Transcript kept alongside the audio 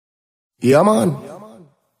Yeah, man.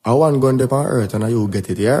 I want gun up on earth and you get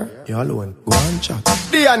it, yeah? You alone. Go and chat.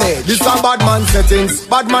 DNA, this a bad man settings.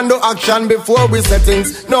 Bad man do action before we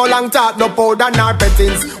settings. No long talk, no powder, nor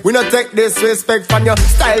pettings. We no take disrespect from your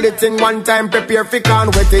style the thing one time, prepare for can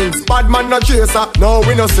wettings. Bad man no chaser, no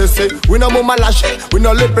we no sissy. We no mama lash it, we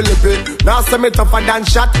no lippy. Now say me tougher than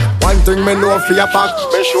shot. One thing me know for your pack,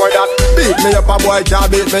 me sure that. Beat me up a boy can't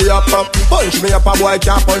beat me up. Punch me up a boy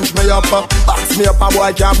can't punch me up. Box me up a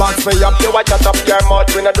boy can't box me up. You watch chat up your mouth,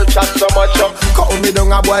 we no do chat so much. Call me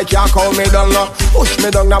down a boy can't call me down. Push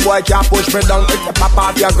me down a boy can't push me down. If you pop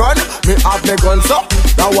off your gun, me have me gun so.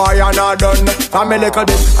 Now why you not done? I'm a little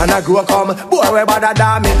bit and I grow come. Boy we bother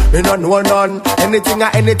than me, me no know none. Anything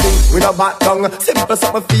or anything, we no back down. Simple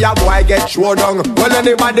something for your boy get show down. Well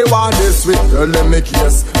anybody want this with, tell them me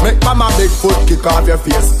case. Make mama big foot kick off your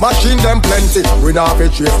face. Machine them plenty, we not have a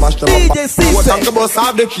trace. Mash them up. What talk about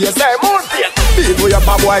solve the case? Hey moon face. Beat we up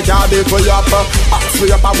a boy can't beat we up. Box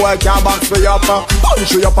we up a boy can't box we up.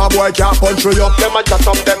 Punch we up a boy can't punch we up. Them a chat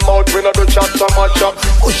up them mouth, we no do chat so much.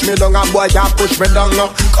 Push me down a boy can't push me down.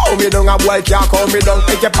 Call me down a boy can't call me down.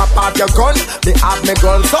 Take your pop off your gun, me have me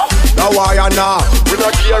gun so. Now why you now? We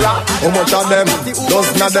not care how much of them,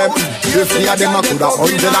 dozen of them. 50 of them, I coulda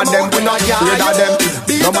 100 of them. We not afraid of them,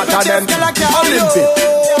 no matter them. Olympic.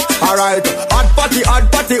 Alright, hot party,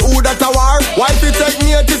 who that a war? Why you take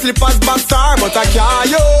me to slippers back star? But I can't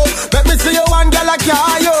yo. Let me see you one girl I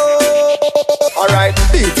can't yo. Alright,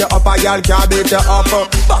 beat you up a girl can't beat you up.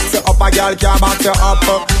 Box you up a girl can't box you up.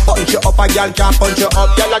 Punch you up a girl can't punch you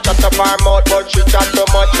up. Girl a chat up her mouth but she chat too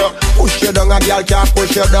much. Push you down a girl can't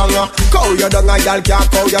push you down. Cow you down a girl can't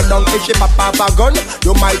cow you down. If she pop off a gun,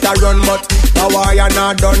 you might a run but now why you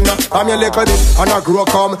not done? I'm your little bit and I grow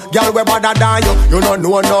come. Girl we better than you don't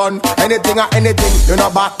know none. Anything or anything, you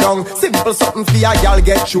not back down. Simple something for your girl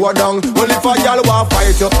get you down. Well if a girl want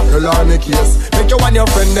fight you, you'll on the case. Make you and your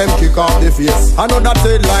friend them kick off the face. I know that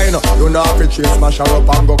headline, you know if you chase, mash her up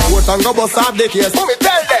and go court and go bust off the case. Let me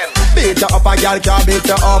tell them. Beat you up a girl can't beat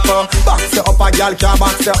you up. Box you up a girl can't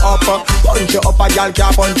box you up. Punch you up a girl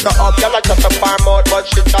can't punch you up. Girl a chat up her mouth but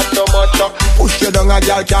she chat too much. Push you down a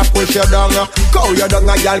girl can't push you down. Cow you down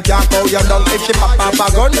a girl can't cow you down. If she pop off a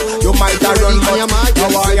gun, you might a run but now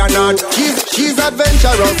why you not? She's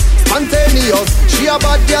adventurous, spontaneous. She a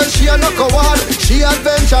bad girl, she a no coward. She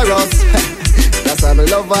adventurous. That's why I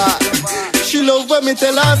love her. She love when me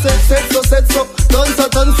tell her set so, done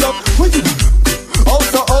so. What you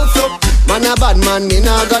also, man a bad man, me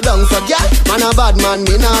nah go down so, yeah. Man a bad man,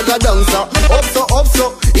 me nah go down so. Up so,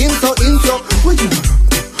 in so. What you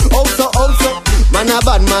also, man a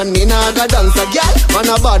bad man, me nah go down so, yeah. Man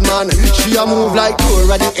a bad man, she a move like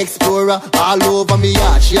Dora the Explorer. All over me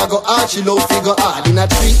yard, she a go hard, she love to go hard. In a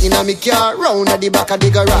tree, in a me car, round at the back of the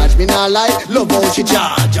garage. Me nah lie, love how she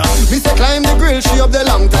charge. Me say climb the grill, she up the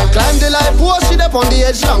long time. Climb the light post, she up on the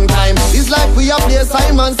edge long time. It's like we a play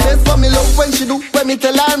Simon Says, but me love when she do. When me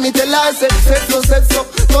tell her, set so,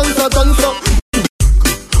 done so.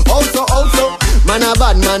 Also, man a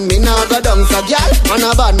bad man, me nah go down so, girl. Man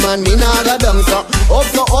a bad man, me nah go down so.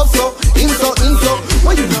 Also, in so.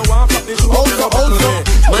 What you know? Also,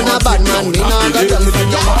 man a bad man, me nah go down so,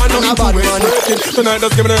 girl. Man a bad man. Tonight,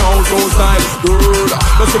 let's give me the household style, girl.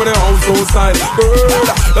 Let's give me the household style, girl.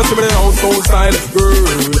 Let's give me the household style,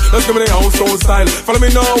 girl. Let's give me the household style. Follow me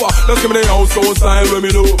now. Let's give me the household style when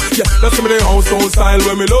me love. Yeah, let's give me the household style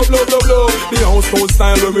when me love. The household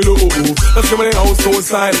style when me love. Let's give me the household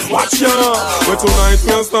style. Watch ya. But tonight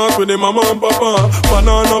we'll start with the mama and papa.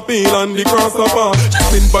 Banana peel and the grasshopper.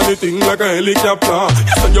 Spin for the thing like a helicopter.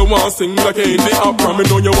 You said you want to sing like a in the opera. Me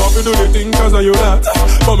know you want to do the thing cause of you that.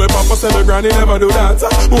 But my papa said my granny never do that.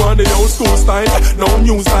 Want the old school style, no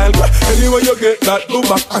new style. Anyway you get that, go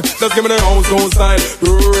back. Let's give me the household style,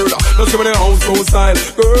 girl. Let's give me the household style,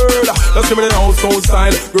 girl. Let's give me the household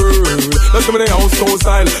style, girl. Let's give me the household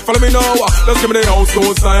style. Follow me now. Let's give me the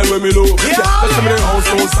household style when me love. Yeah, let's give me the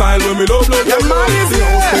household style when me love. The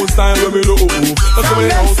household style when me love. Let's give me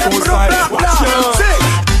the household style. Watch ya.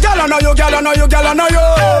 Girl, I know you.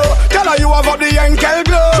 Girl, you have up the ankle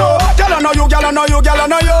glow. Girl, I know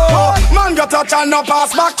you. Man got touch and no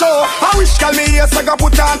pass back to. I wish call me yes, I got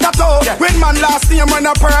put on tattoo. With man last name when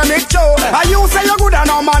a permit show. I you say you good and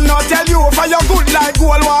no man not tell you. For your good like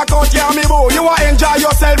gold walk out, yeah me boo. You want enjoy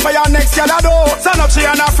yourself for your next girl do. Son up she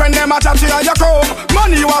and a friend them a chat to you and your crew.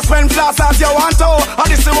 Money you a spend fast as you want to. And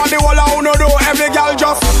this is what the whole of uno do. Every girl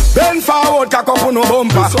just bend forward, cock up on no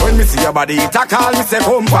bumper. When me see your body, it a call me say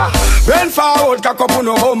bumper. Bend forward, cock up on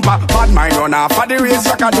no bumper. Bad mind run off for the race,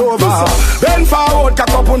 rock a Dover. Bend forward, cock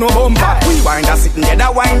up on no bumper. We wind a sitting there,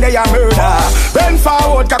 that wine they a murder. Bend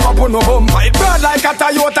forward, cock up on no bumper. It burn like a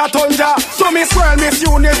Toyota Tundra. So Miss World, Miss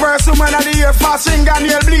Universe, woman of the year, fast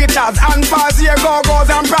fingernail bleachers, and fast ear go-go's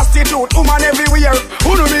and prostitute, woman everywhere.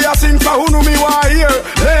 Who know me a sing for, who know me want hear?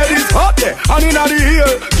 Ladies hot there, and inna the ear.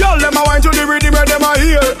 Girl them a wine to the rhythm where them a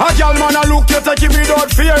hear. A girl man a look you take it without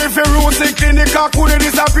fear. If you root sick in the cock, would it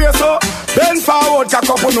disappear? So bend forward, cock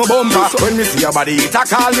up on no bumper. When me see your body, it a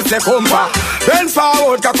call me say compa. Bend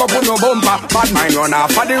forward, cock up on no bumper. Bad mind run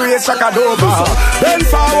off for the race, rock a Dover. Bend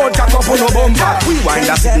forward, cock up on no bumper. We wind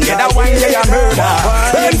a sitting get a wine they a murder.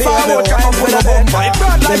 Bend forward, cock up on no bumper. It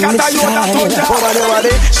burn like a Toyota Tundra.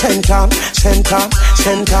 Center, center,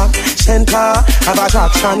 center, center of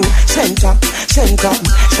attraction. Center, center,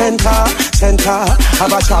 center, center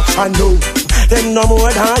of attraction. No, them no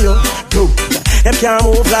more than you do. Them can't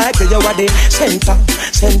move like you are the center,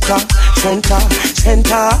 center, center,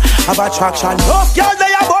 center of attraction. No girls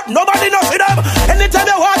they are, but nobody knows them. Anytime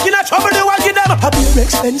you walk in a trouble, you walk in them. A very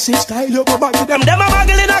expensive style, you go back to them. Them a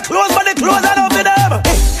muggle in a clothes, but the clothes are up to them.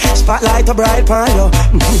 Spotlight a bright pan you.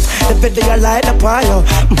 The video light up on you.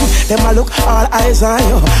 Them a look all eyes on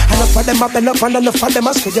you. Enough of them a bend up and enough of them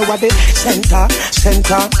a say you are the center,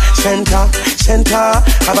 center, center, center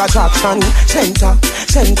of attraction. Center,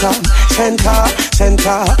 center, center,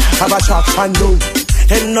 center of attraction. No,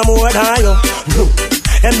 them no more than you. No,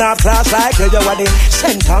 them not class like you. You are the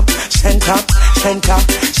center, center, center,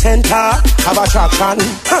 center of attraction.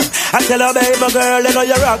 I tell her, baby girl, you know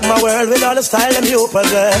you rock my world with all the style them you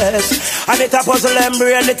possess. And it a puzzle them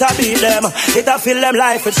brain, it a beat them, it a fill them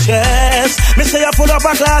life with stress. Me say you full of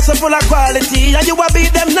a class, you full of quality, and you a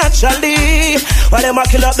beat them naturally. While them a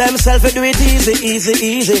kill up themselves, you do it easy, easy,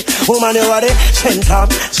 easy. Woman, you are the center,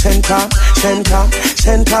 center, center,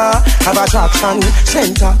 center of attraction.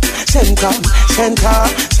 Center, center, center,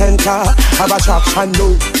 center of attraction.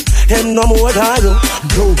 No, them no more than you.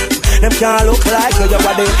 No, them can't look like you. You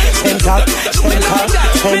are the center, center,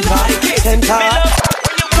 center, center.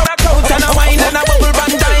 And a wine and a bubble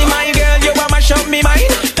band time, my girl, you a mash up me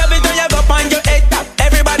mind. Love it when you go on your head top,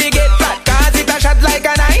 everybody get flat, cause it a shot like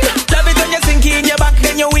a nine. Love it when you sink in your back,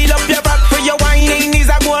 then you wheel up your back, for your whining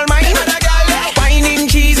is a gold mine. Whining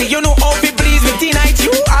cheesy, you know how to please me tonight,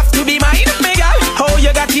 you have to be mine. Me girl, how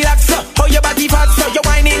you got it so, how your body fat so, your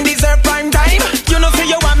whining deserve prime time. You know say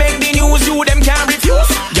you want make the news, you them can't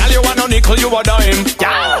refuse. Girl you want no nickel, you a dime.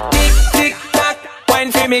 Tick, tick, tack,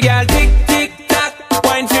 wine for me girl, tick, tick, tack,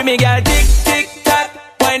 wine for me girl, tick, tick, tack,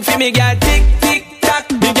 wine for me girl, tick, tick, tack.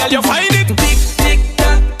 The girl you find it. Tick, tick,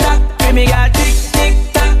 tack, tack, for me girl, tick, tick,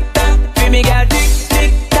 tack, tack, for me girl, tick,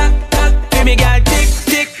 tick, tack, tack, for me girl, tick,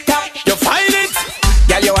 tick, tack. You find it.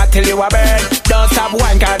 Girl you hot till you a burn. Don't stop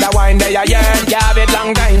wine, cause the wine they a yearn. You have it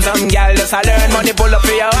long time, some girl just a learn. Money pull up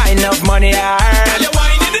for your wine, enough money I earn. Girl you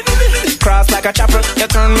whining it. Cross like a chapel, you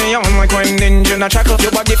turn me on like when ninja na chuckle. You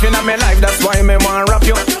a gift in my life, that's why me want rap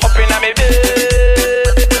you up in my bed.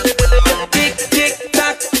 Tick, tick,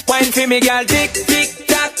 tack, wine for me girl, tick, tick,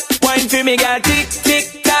 tack, wine for me girl, tick,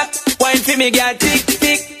 tick, tack, wine for me girl, tick,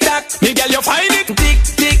 tick, tack. Me girl you find it. Tick,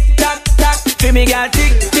 tick, tack, tack, for me girl,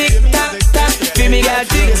 tick, tick, tack, tack, for me girl,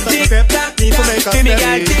 tick, tick, tack, for me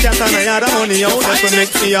girl, tick, tick,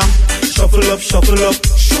 tack. Shuffle up, shuffle up,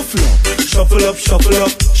 shuffle up, shuffle up, shuffle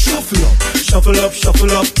up, shuffle up, shuffle up,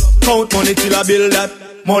 shuffle up. Count money till I build that.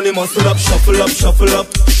 Money muscle up, shuffle up, shuffle up,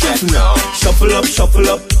 shuffle up, shuffle up, shuffle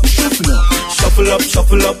up, shuffle up, shuffle up,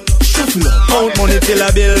 shuffle up, shuffle up. Count money till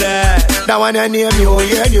I build that. That one I name you,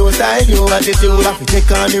 yeah, new style, new attitude. Have to take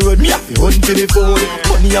on the road, me have to hunt to the food.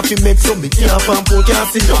 Money have to make some, me can't fan food, can't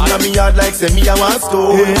sit down on me yard like say me I want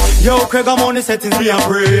stone. Yo, Craig, I'm on the settings, me and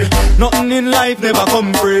pray. Nothing in life never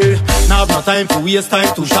come free. Now have no time to waste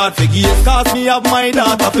time, too short for gears. Cause me have my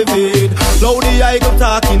data for fade. Loudly I go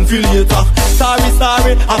talking, feel later. Sorry,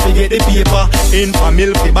 I forget the paper. In for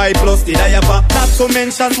milk, they buy plus the diaper. Not to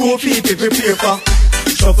mention 2 people prepare for.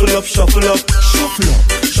 Shuffle up, shuffle up, shuffle up,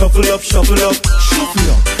 shuffle up, shuffle up,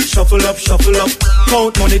 shuffle up, shuffle up, shuffle up.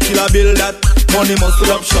 Count money till I build that. Money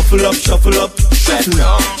muscle up, shuffle up, shuffle up, shuffle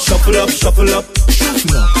up, shuffle up, shuffle up,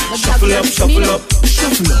 shuffle up, shuffle up, shuffle up,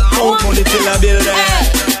 shuffle up. Count money till I build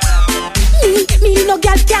that. Me no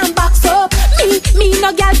girl can box up. Me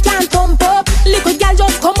no girl can thump up. Little girl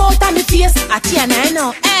just come out of me face. Atiana, I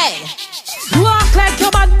know. Hey, walk like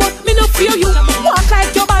your bad, but me no fear you. Walk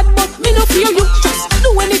like your bad, but me no fear you. Just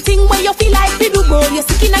do anything where you feel like me do, boy. You're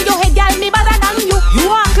sick in your head, girl, me better than you. You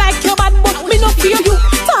walk like your bad, but me no fear you.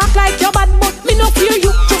 Talk like your bad, but me no fear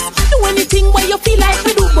you. Just do anything where you feel like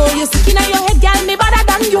me do, boy. You're sick in your head, girl, me better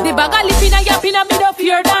than you. The bag of lip in your me no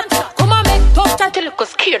fear that.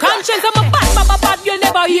 Chase I'm a bad, you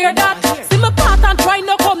never hear that. See me part and try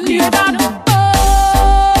no come near that.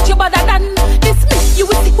 Oh, you better than this me. You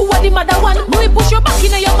will see who are the mother one. We push your back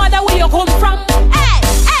in your mother where you come from.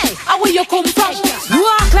 Hey, where you come from?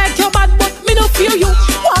 Walk like you're bad, but me no fear you.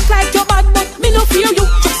 Walk like you're bad, but me no fear you.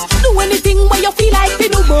 Just do anything where you feel like you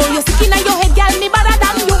know. You're sick in your head, girl, me better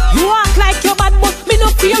than you. You walk like you're bad, but me no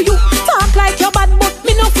fear you. Talk like you're bad, but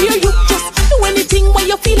me no fear you. Just do anything where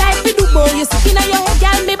you feel like you know. You're sick in your head,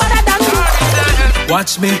 girl, me better than you.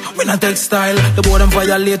 Watch me, we not take style. The board and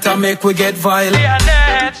violate and make we get vile.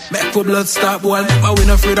 Make we blood stop boil. But we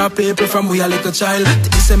not afraid of people from we a little child.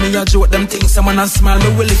 They say me a joke, them things someone a smile. Me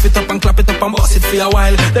will lift it up and clap it up and bust it for a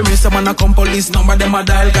while. Them race someone a come police number them a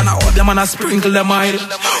dial. Gonna hold them and a sprinkle them mile.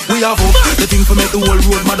 We have hope, the thing for make the whole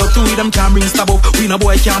road mad up. Two of them can't bring stab up. We no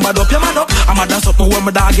boy can't bad up, you mad up. I'm a dance up, my when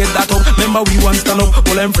my dog get that up. Remember we want stand up,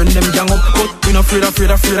 all them friend them gang up. But we not afraid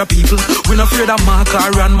of people. We not afraid of mark or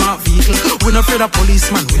run my vehicle. We not afraid of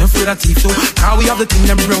policeman, we not afraid of thief too. Cause we have the thing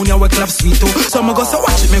them brown, yeah we clap sweet too. So I'ma go so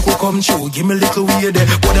watch it make we come true. Give me a little weird there.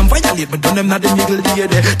 But them violate me, done them not the middle day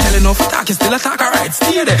there. Tell enough talk, you still a talk, alright,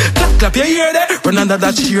 stay there. Clap, you hear there. Run under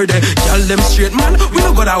that cheer there. Y'all them straight man, we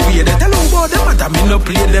no got that way there. Tell them about them, but I mean no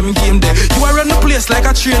play them game there. You are run the place like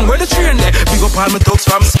a train, where the train there. Big up all my thugs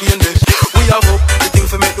from Spain there. We have up, the thing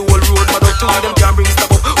for make the whole road mad up. Two of them can't bring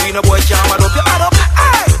stuff up. We no boy can't mad up, you add up.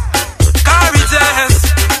 Hey! Carry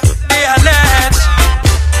test, they are net.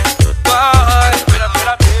 Boy,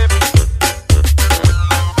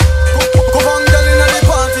 Come on, girl inna the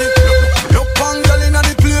party. Look on girl inna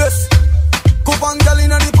the place. Come on, girl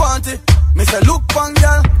inna the party. Me say look on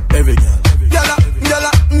girl, every girl. Gyal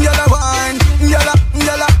wine, gyal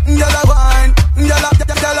wine,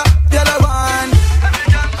 gyal wine.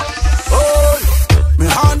 Oh, me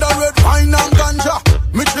hand a red wine and ganja.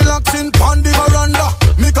 Me chillaxing pon the veranda.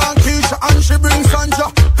 Me can Keisha and she bring Sanja.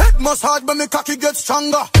 Head massage but me cocky get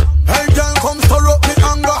stronger. Hey girl come stir up me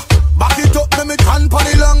anger. Back it up me can pon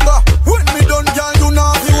the longer. When me done girl you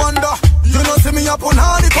know me wonder. You know see me up on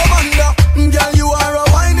all the commander. Girl you are a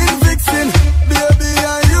whining vixen. Baby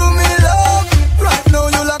and you me love. Right now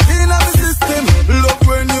you lock in on the system. Love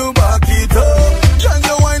when you back it up. Girl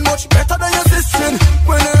you wine much better than your sister.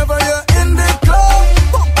 Whenever you're in the club,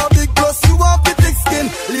 pump a big plus you have the thick skin.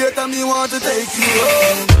 Later me want to take you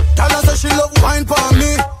home. Tell her say she love wine for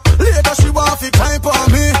me. Later she want to climb for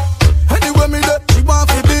me. Anyway me there she want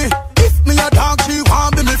to be. If me a dog she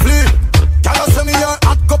want be me flea. Tell her say me a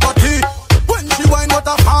hot cup of tea. When she wine what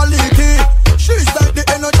a quality. She's like the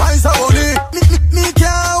energizer honey. Me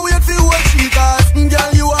can't wait for what she got.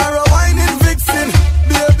 Girl you are a whining vixen.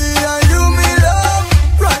 Baby and you me love.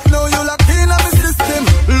 Right now you lock in on the system.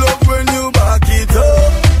 Love when you back it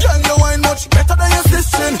up. Girl you wine much better than your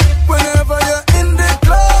sister. Whenever you're in the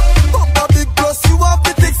club, pump a big plus you have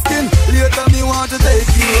the thick skin. Later me want to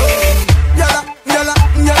take you home.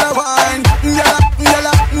 Gyal wine, gyal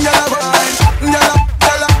wine, gyal wine.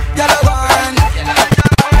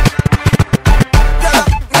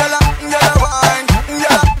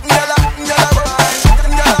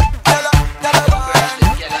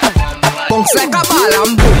 Bounce like a ball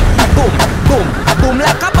and boom, boom, boom, boom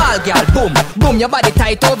like a ball, girl. Boom, boom, your body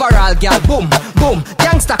tight overall, girl. Boom, boom,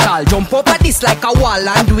 gangsta call. Jump up at this like a wall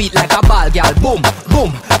and do it like a ball, girl. Boom,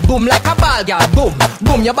 boom, boom like a ball, girl. Boom,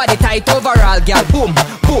 boom, your body tight overall, girl. Boom,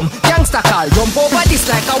 boom, gangsta call. Jump over this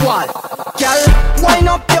like a wall, girl. Wind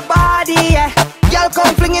up your body, yeah. Girl,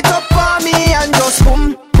 come fling it up for me and just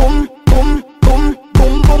boom, boom, boom, boom,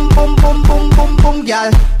 boom, boom, boom, boom, boom, boom, boom,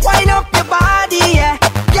 girl. Wind up your body, yeah.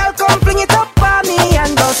 Girl, come fling it up for me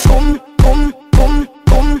and just boom, boom, boom,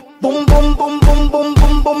 boom, boom, boom, boom, boom, boom,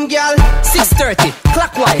 boom, boom, girl. 6:30,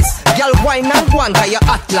 clockwise. Girl, wine and go on, 'cause you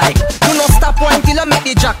hot like. You no stop wine till I make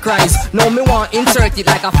the jack rise. Now me want insert it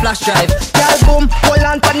like a flash drive. Girl, boom, hold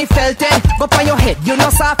on to the felten. Go on your head, you no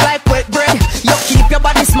soft like wet bread. You keep your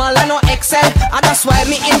body small and no excel, and that's why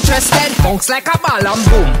me interested. Bounce like a ball and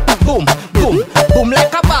boom, boom, boom, boom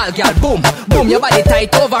like a ball, girl. Boom, boom, your body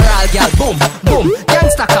tight overall, girl. Boom, boom,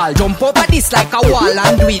 gangsta call. Jump over this like a wall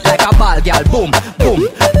and do it like a ball, girl. Boom, boom,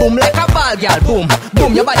 boom like a ball, girl. Boom,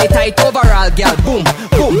 boom, your body tight overall, girl. Boom,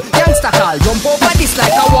 boom, gangsta call. Jump over this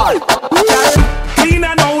like a wall, girl. Clean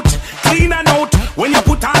and out, clean and out. When you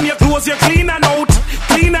put on your clothes, you clean and out,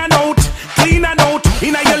 clean and out, clean and out.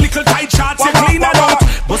 In your little tight shorts, you clean and out.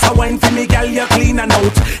 Bust a wine for me, girl, you clean and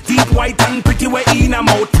out. Teeth white and pretty, we in a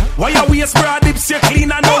mouth. Why your waist broad dips, you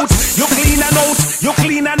clean and out. You clean and out, you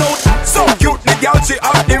clean and out. So cute, the girl, she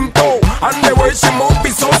have dimple. And the way she move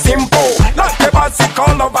is so simple. Like the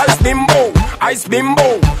bicycle of a limbo. I Ice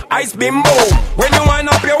bimbo, ice bimbo. When you wind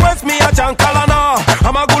up your waist, me a chankalana.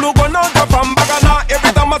 I'm a gulu gonna go from Bagana.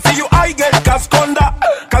 Every time I see you, I get casconda,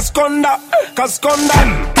 casconda,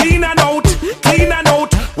 casconda. Clean and out, clean and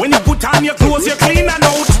out. When you put on your clothes, you clean and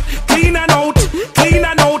out, clean and out, clean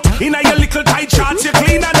and out. In your little tight shorts, you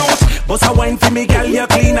clean and out. Bust a wine for me, girl, you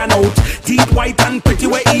clean and out. Teeth white and pretty,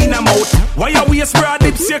 we in and out. Why your waist broad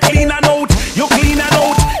lips, you clean and out. You clean and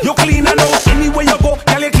out, you clean and out. Anywhere you go,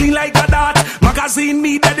 girl, you clean like a dart. Magazine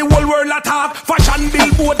me that the whole world attack. Fashion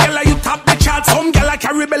billboard, girl, you top the charts. Some girl, I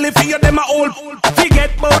carry belly for you, them a old.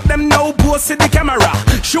 Forget about them now, post to the camera.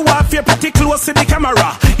 Show off your pretty close to the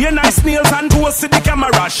camera. Your nice nails and toes to the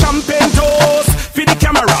camera. Champagne toes for the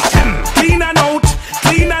camera. Clean and out,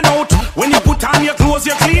 clean and out. When you put on your clothes,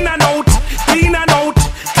 you clean and out, clean and out,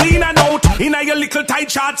 clean and out. In your little tight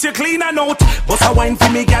shorts, you clean and out. Bust a wine for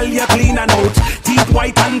me, girl, you clean and out. Teeth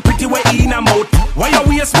white and pretty, we in and out. Why your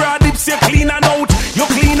waist broad lips, you clean and out. You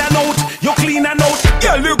clean and out, you clean and out.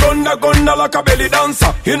 Girl, you gonna like a belly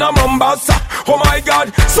dancer in a Mombasa. Oh my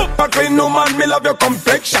God, super clean woman, me love your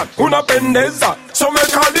complexion. Una pendeza, so me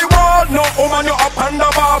call the world. No woman, you up and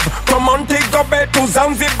above. Come on, take a bed to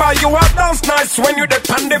Zanzibar. You are dance nice when you dey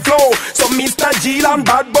on the floor. So Mr. Jill and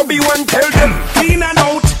Bad Bobby when tell them clean and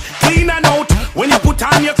out, clean and out. When you put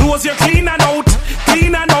on your clothes, you clean and out,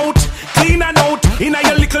 clean and out, clean and out. In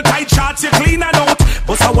your little tight shorts, you clean and out.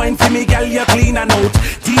 Bust a wine for me, girl, you clean and out.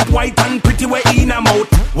 Teeth white and pretty, we in and out.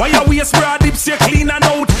 Why your waist broad lips, you clean and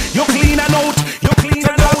out. You clean and out, you clean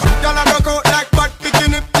and out. Girl, I rock out like mad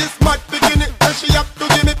bikini. This mad bikini, then she have to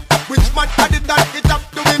give me. Which mad I did that, it have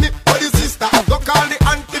to give me. For the sister, go call the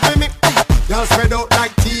auntie for me. Girl spread out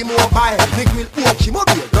like T-Mobile. Nick will walk, she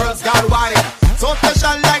mobile, girls gone wild. So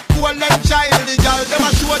special like cool and child. The girl, them a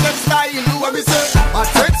show them style. Do what we say. A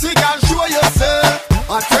sexy girl, show yourself.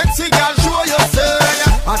 A sexy girl, show yourself.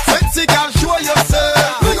 A sexy girl, show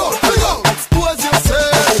yourself. Bring out, expose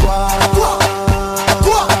yourself.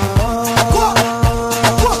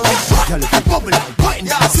 Girl, if you bubble and wine,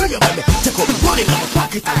 see you, baby. Take up the money in my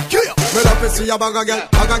pocket and kill you. Me love to see a bag of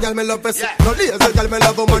girl, me love to see. No lazy girl, me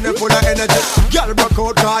love a man that full of energy. Girl, broke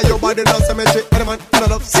out, cry your body love symmetry. Any man, I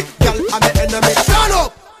love sick girl, I'm the enemy. Stand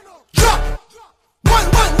up, drop,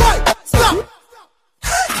 one, stop.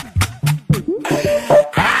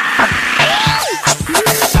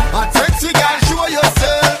 A sexy girl, show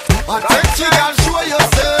yourself. A sexy girl, show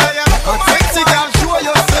yourself. A sexy girl, show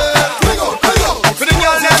yourself. Bring out, for the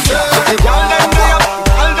girls and girls. The girl them there,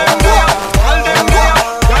 all them there, all them there,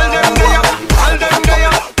 all them there, all them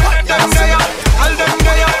there, them there, all them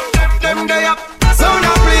there, them there. Sound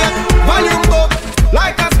a play, volume up,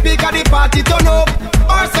 like a speaker, the party turn up.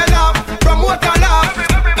 Marcel up, promote a laugh.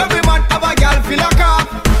 Every man have a girl feel a car.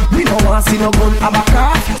 We don't want see no gun have a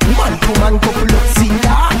car. Man to man couple up, see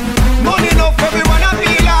that. Money enough, everyone a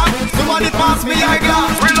feel up. Somebody pass me a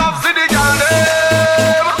glass. We love see the girl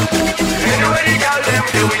them. Anyway the girl them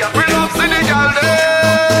do we have. We love see the girl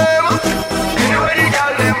them. Anyway the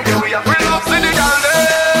girl them do we have. We love see the girl them.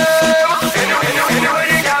 Anyway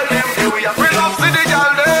the girl them do we have. We love see the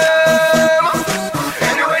girl them.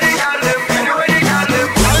 Anyway the girl them. Anyway the girl them.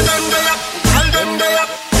 All them day up. All them day up.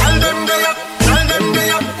 All them day up. All them day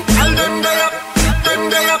up. All them day up. Them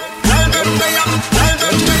day up. All them day up. All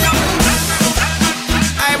them day up.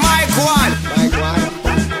 Hey, Mike One.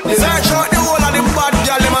 Search out the whole of the bad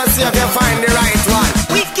girl, them and see if you find the right one.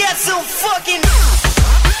 We get so fucking.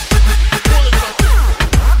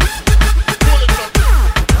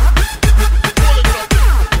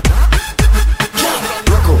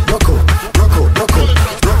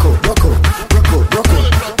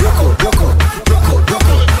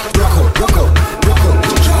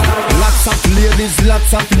 Lots of ladies,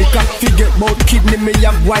 lots of liquor. Forget about kidney, me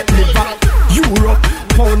have white liver. Europe,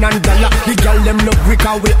 pound and dollar. The girl them love we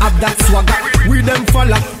cause we have that swagger. We them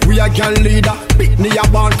follow, we a girl leader. Pitney a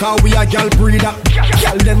born cause we a girl breeder.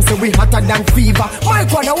 Girl them say we hotter than fever.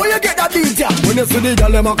 Mike One, where you get that beat ya? When you see the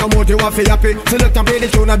girl them a come out, you a fi happy. Select a play the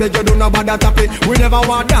tune, I beg you do not bother tap it. We never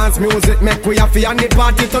want dance music, make we happy. And the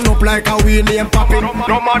party turn up like a wheel name popping. no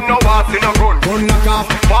man no boss in a gun. Gun lock off,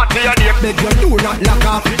 Party a day, beg you do not lock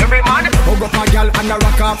off. every man. Hug up a girl and a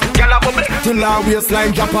rock off. Girl a bubble. Till our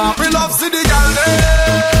waistline drop off. We love see the girl them.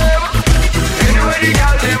 Anyway the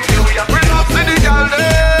girl them do we have. We love see the girl them.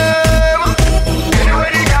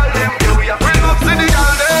 Anyway the girl them do we have. We love see the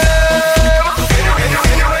girl them. Anyway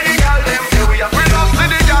the girl them do we have. We love see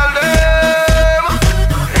the girl them.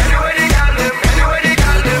 Anyway the girl them. Anyway the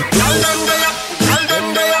girl them. Girl them day up, girl them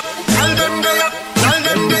day up, girl them day up, girl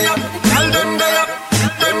them day up, girl them day up,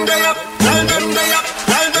 them day up, girl them day up,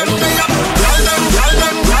 girl them day up, girl them, girl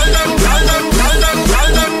them, girl them, girl them, girl them, girl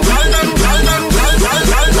them, girl them, girl them, girl them.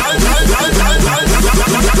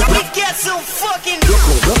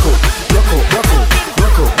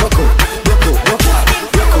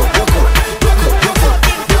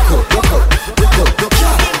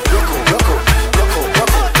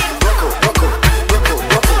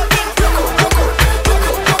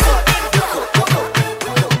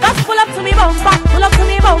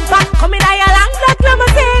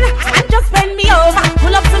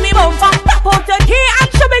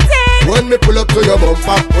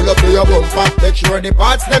 to your bumper. Make sure the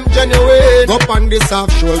parts them genuine. Go on the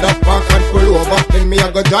soft shoulder park and pull over. Then me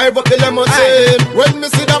I go drive up the limousine. When me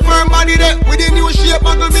see the firm body there with the new shape,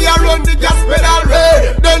 I go me around the gas pedal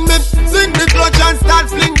red. Then me sing the clutch and start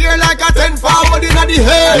fling gear like a 10 forward in the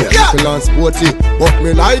head. Yeah, yeah. Sporty, but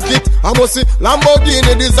me like it. I must see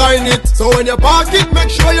Lamborghini design it. So when you park it, make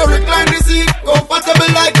sure you recline the seat,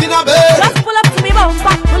 comfortable like in a bed. Just pull up to me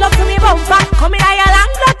bumper, pull up to me bumper. Come in a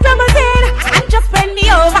long black limousine and just bend me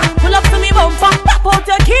over. Pull up to me bumper, pop out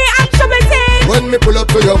your key and shove it in. When me pull up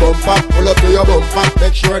to your bumper, pull up to your bumper.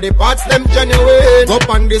 Make sure the parts them genuine. Go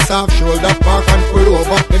on the soft shoulder park and pull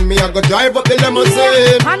over. Then me I go drive up the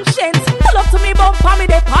limousine. Conscience, pull up to me bumper, me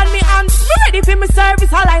dey on me hands. Me ready for me service,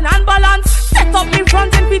 align and balance. Set up me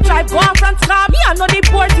front and we drive go on front car. Me I know the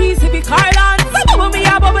port easy be Carland. So bubble me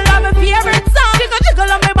a bubble on my favorite song.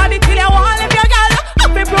 Jiggle on my body till you want live your girl.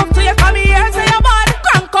 Up me broke till you come here say you're bad.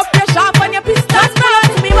 Crank up your sharp and your pistols. Pull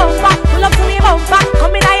up to me bumper, pull up to me bumper.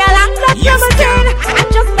 Come in a long black limousine and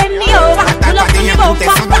just bend me over. Pull up to me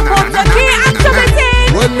bumper, pop out your key and shove it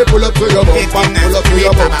in. When me pull up to your bumper, pull up to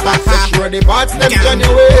your bumper. Make sure the parts them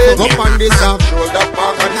genuine. Go on the soft shoulder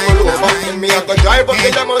park and pull over. Then me I go drive up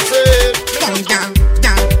the limousine.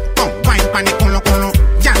 Wine pan the colo colo,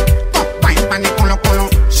 yeah. Wine pan the colo colo.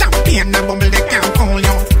 Champagne and bubble they can't call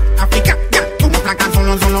you. Africa, yeah. Come up like a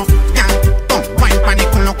solo solo, yeah. Wine pan the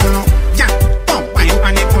colo colo, yeah. Wine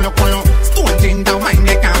pan the colo colo. Stone ginger wine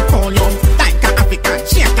they can't call you. Like a Africa,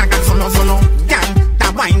 shake like a solo solo, yeah.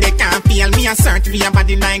 That wine they can't feel me a search for your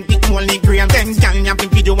body like the holy grail. Then girl you have the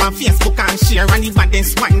video on Facebook and share and the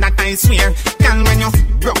baddest wine that I swear. Girl when you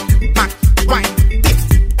broke back wine, dip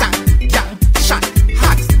that, girl shot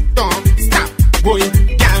hot. Don't stop, boy,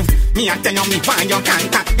 girl. Me a tell you me why you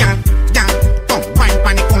can't tap, girl. Come wine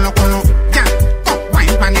pan the colo colo, girl. Come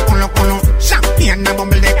wine pan the colo colo. Champagne and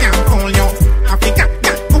bubble they can't call you. Africa,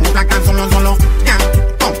 girl, come like a solo solo, girl.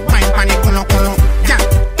 Come wine pan the colo colo, girl.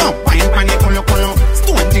 Come wine pan the colo colo.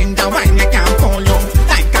 Stone ginger wine they can't call you.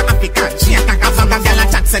 Like a Africa, shake like a song. Girl a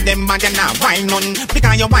chat say them bad and not wine none.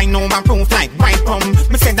 Because you wine over proof like white cum.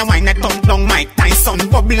 Me say the wine that come down Mike Tyson.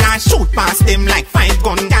 Bubble and shoot past them like 5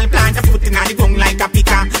 gun. Girl plant a foot in the ground like a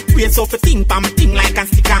picker. Raise up a thing pam thing like a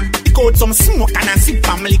sticker. Pick out some smoke and a sip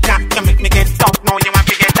from liquor. You make me get up now you want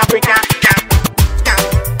to get a breaker.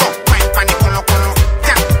 Wine pan the colo colo.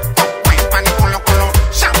 Wine pan the colo colo.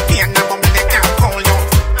 Champagne and bubble they can't call you.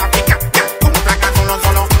 Africa, come like a solo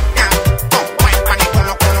solo. Wine pan the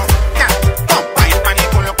colo colo. Wine pan the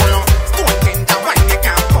colo colo. Stone ginger wine they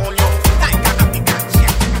can't call you. Like a Africa,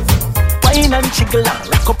 wine and jiggle and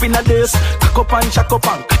lock up in a this. Cock up and shack up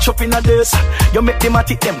and catch up in a this. You make them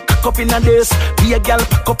at it, them cock up in a this. Be a gal,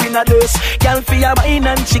 pack up in a this. Gal for your wine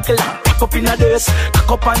and jiggle and lock up in a this.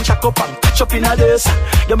 Cock up and shack up and catch up in a this.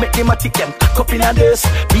 You make them at it, them cock up in a this.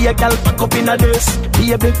 Be a gal, pack up in a this.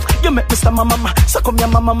 Baby, you make Mr. Mama, so come your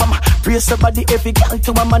mama. Brace your body, every gal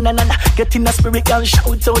to a man and get in a spirit, gal,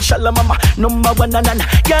 shout out, shalom mama. Number one and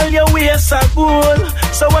gal, your waist are cool.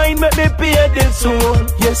 So wine make me pay the soul.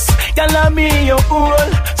 Yes, gal, I'm me your fool.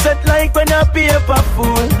 Set like when a paper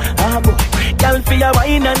fool. Ah boy, gal for your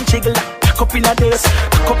wine and jiggle. Cock up in a this,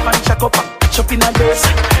 cock up and shack up and catch up in a this.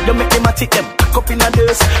 You make them a tick them, cock up in a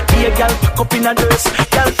this. Be a gal, pack up in a this.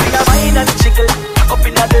 Gal for your wine and jiggle. Cock up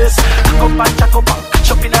in a this, cock up and shack up and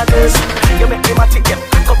catch up in a this. You make them a tick them,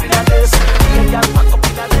 cock up in a this. Be a gal, pack up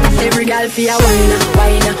in a this. Every gal for your wine,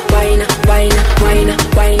 wine, wine, wine, wine,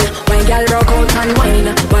 wine. Wine gal rock out and wine,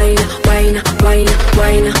 wine, wine, wine,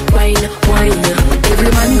 wine, wine, wine. Every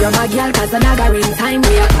man grab a gal 'cause another in time.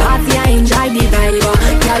 We a party, I enjoy the vibe.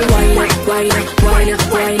 Gal wine, wine, wine,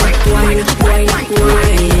 wine, wine, wine,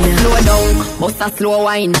 wine. Slow down, bust a slow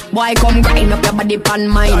wine. Boy come grind up your body pan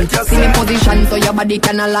mine. See me position so your body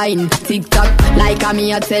can align. Tick tock like a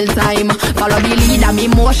me a tell time. Follow the lead of me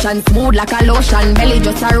motion, smooth like a lotion. Belly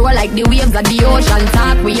just a roll like the waves of the ocean.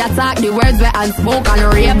 Talk we attack the words we unspoken.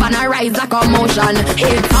 Rave and a rise like a motion.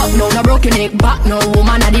 Head up no, no broken neck back no.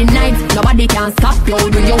 Woman of the night, nobody can stop you.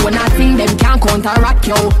 Do you wanna sing them can't counteract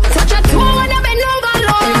you. Such a two when you bend over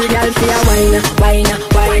low. Every girl feel wine, wine,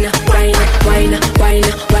 wine, wine, wine, wine,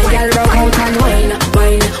 wine. Girl rock out and wine,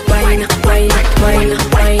 wine, wine, wine, wine,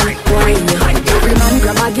 wine, wine. Every man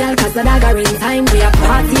grab a girl 'cause the dagger in time. We a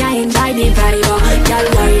party, I enjoy the vibe. Girl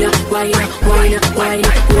wine, wine, wine, wine,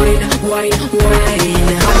 wine, wine,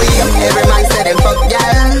 wine. Every man say them fuck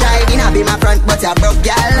girl. Riding I be my front but you broke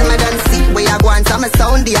girl. Me done see where you go and so me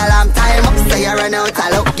sound the alarm time up. So you run out a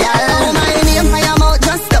look girl. Oh my name for your mouth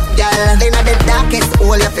just stop girl. In the darkest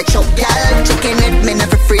hole you fi choke girl. Chicken it me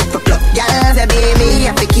never afraid for pluck girl. Say be me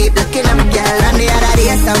if you keep looking up girl. And the other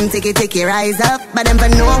day some them ticky rise up. But them for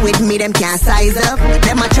know with me, them can't size up.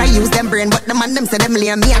 Them a try use them brain, but the man them say them lay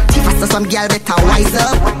me active. So some girl better wise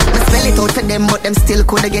up. Me spell it out for them, but them still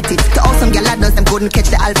couldn't get it. To all some girl does, them couldn't catch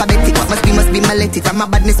the alphabetic. What must be, me let it. From my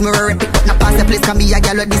badness, me rep it. But now pass the place, can be a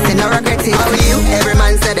girl with this and no regret it. How you? Every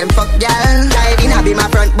man say them fuck girl. Tried in, I be my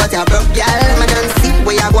front, but you broke girl. Me done see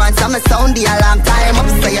where you want, so me sound the alarm time up.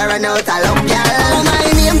 So you run out, I love girl. Oh, my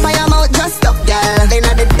name for your mouth, just stop girl. They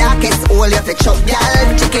not the darkest hole, you have to chop girl.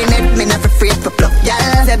 Chicken head, me not afraid for pluck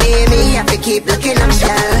girl. So be me, I have to keep looking up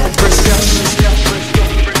girl. First girl,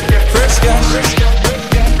 first girl,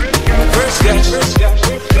 first girl.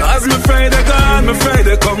 As me Friday gone, me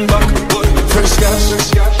Friday come back. First girl,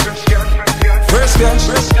 first girl,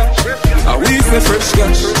 I we say first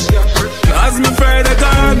girl. As me Friday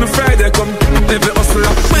gone, me Friday come. Every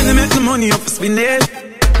hustler, when they make the money up, spin it.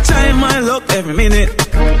 Time my luck every minute.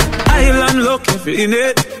 Island luck every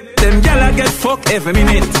minute. Them gyal get fuck every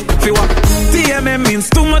minute. Fi what? TMM means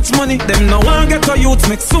too much money. Them no one get a youth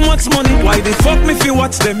make so much money. Why they fuck me fi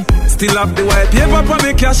watch them? Still have the white paper for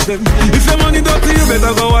me cash them. If your money dirty, you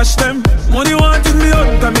better go wash them. Money wanted me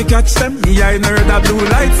out and me catch them. Me I know the blue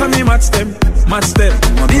lights and me match them. Match them.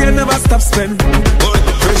 Money I never stop spend.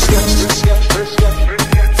 Fresh cash,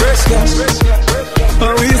 fresh cash.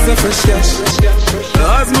 Oh, we say fresh cash.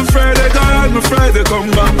 As my Friday gone, my Friday come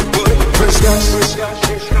back. Fresh cash,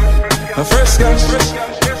 fresh cash.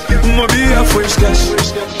 Mo be a fresh cash.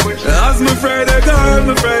 As my Friday gone,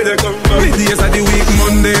 my Friday come back. The days of the week,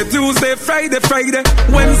 Monday, Tuesday, Friday,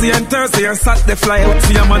 Wednesday and Thursday and Saturday fly out.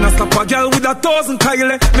 See a man a stop a girl with 1,000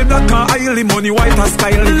 Kyle. Me black and highly money, white and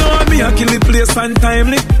style. Lord me a kill the place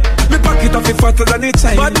untimely. Me pocket off it fatter than a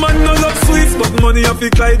child. Bad man no love sweets, but money off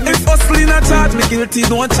it Clyde. If hustling a charge, me guilty,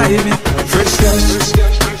 don't try me. Fresh cash,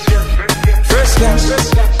 fresh cash.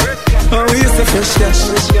 Oh, we say fresh cash.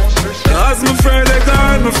 As my Friday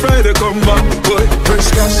gone, my Friday come back. Boy, fresh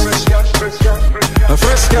cash,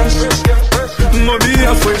 fresh cash. Mo be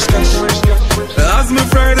a fresh cash. As my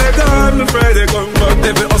Friday gone, my Friday come back.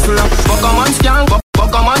 Every hustler, fuck a man skank,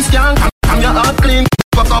 fuck a man skank. I'm your heart clean,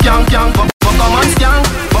 fuck a man skank, fuck a man skank,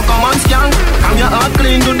 fuck a man skank. I'm your heart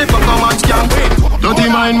clean, do the fuck a man skank. Dirty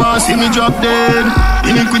mind want see me drop dead.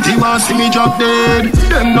 Iniquity want see me drop dead.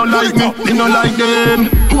 Them no like me no like them.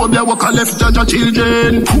 Hope they walk a left judge your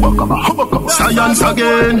children. Science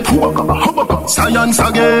again, science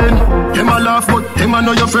again. Them a laugh but them a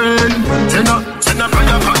know your friend. Send a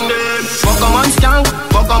fire upon them. Fuck a man skank,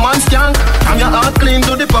 fuck a man skank. I'm your heart clean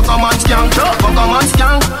to the fuck a man skank. Fuck a man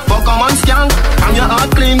skank, fuck a man skank. I'm your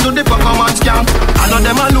heart clean to the fuck a man skank. I know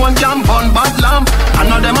them alone can burn bad lamp. I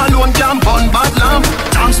know them alone can burn bad lamp.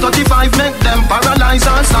 Chance 35 make them paralyze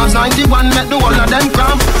and Psalms 91 make the whole of them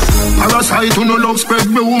cramp. Parasite who no love spread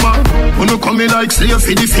rumor. Who no come in like slave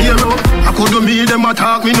for the pharaoh. I could do me them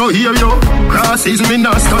attack me no hear you. Crosses me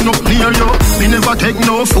not stand up near you. Me never take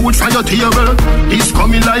no food from your table. This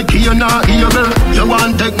coming like here not evil. You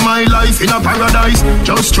want take my life in a paradise.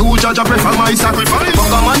 Just true judge I prefer my sacrifice.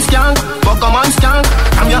 Fuck a man skank, fuck a man skank.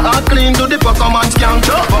 I'm your heart clean to the fuck a man skank.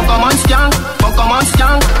 Fuck a man skank, fuck a man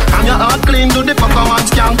skank. I'm your heart clean to the fuck a man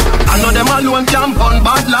skank. I know them alone can burn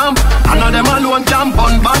bad lamp. I know them alone can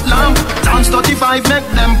burn bad lamp. Chance 35 make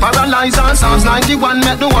them paralyze and Psalms 91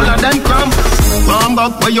 make the whole of them cramp. Come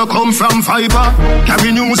back where you come from, fiber.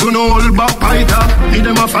 Carry news on all back fighter. Me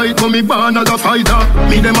them a fight for me born as a fighter.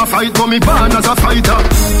 Me them a fight for me born as a fighter.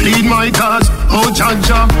 Plead my cause, oh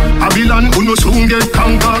Jaja. Babylon who no soon get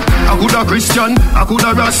conquer. I could a Christian, I could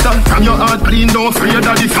a Rasta. From your heart clean, don't afraid of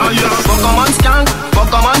the fire. Fuck a man skank,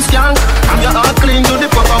 fuck a man skank. From your heart clean to the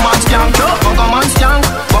fuck a man skank. Fuck a man skank,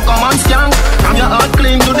 fuck a man skank. From your heart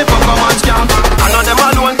clean to the fuck a man skank. I know them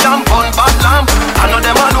alone can burn bad lamp. I know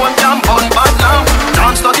them alone can burn bad lamp.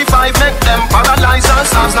 Dance 35 make them paralyze and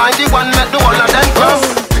Psalms 91 make the whole of them cramp.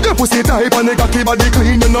 Your pussy tight and the cocky body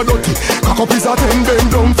clean, you no dirty. Cock up is a 10, bend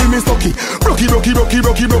down for me stocky. Rocky.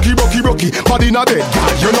 Body in a bed,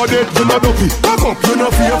 girl, you no dead, you no dopey. Cock up, you no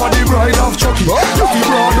fear for the bride of Chucky. You keep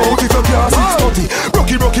broad out if you can't 630.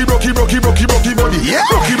 Rocky body.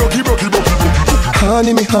 Rocky.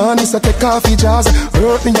 Honey, me honey, so take off the jazz.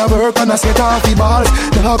 Work me a work and I set off the balls.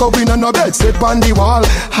 Now go in on no bed, sit on the wall.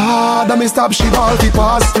 Hard and me stop, she ball the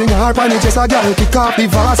pass. Swing hard on it, just a girl kick off the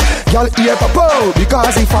vase. Girl ear pop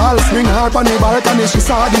because he falls. Swing hard on the balcony, she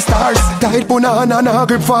saw the stars. Tight banana, no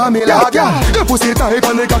grip for me like yeah. Your pussy tight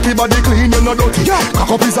and the cocky body clean, you no dirty.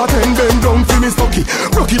 Cock up is a 10, bend down for me stocky.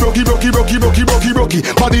 Rocky.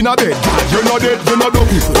 Body in a bed, girl, you no dead, you no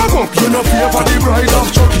dopey. Cock up, you no fear for the bride of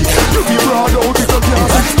Chucky. You keep broad out if you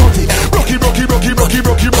can't 630. Rocky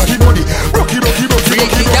body. Rocky.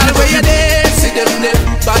 Freaky girl where you there, see them there.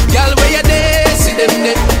 Bad girl where you there, see them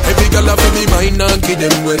there.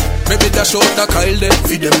 shoulder Kyle there.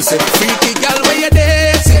 For them say, freaky girl where you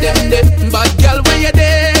there? See them there. Bad girl where you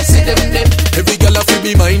there? See them there. Every girl a fi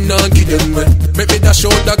be mine and give them way. Make me dash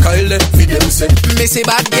out the Kyle there. For them say, me say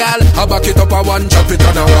bad girl. I back it up a one, chop it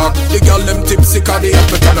and a walk. The girl them tipsy 'cause they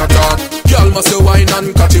have it and a talk. Girl must say wine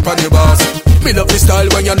and catch it on your boss. Me love the style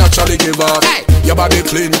when you naturally give up. Hey. Your body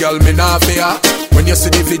clean, girl, me not fear. When you see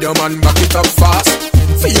the video, man, back it up fast.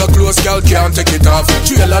 For your clothes, girl, can't take it off.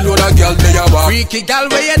 Trail a load of girl, they are walk. Freaky girl,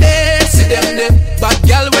 where you there? See them there. Bad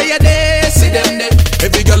girl, where you there? See them there.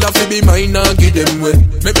 Every girl have to be mine and give them way.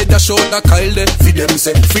 Maybe dash out the Kyle there. For them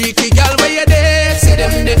say, freaky girl, where you there? See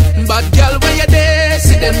them there. Bad girl, where you there?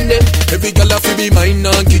 See them there. Every girl have to be mine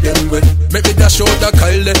and give them way. Maybe dash out the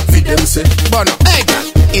Kyle there. For them say, Bono, hey girl.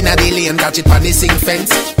 Inna the lane, catch it on the sing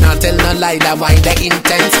fence. Now tell no lie, that wine the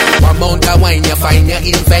intense. One amount of wine you find you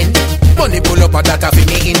invent. Money pull up a data for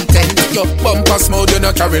me intent. Yo, bumper smooth, you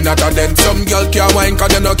no carry not a dent. Some girl can't wine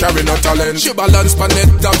 'cause you no carry no talent. She balance pan it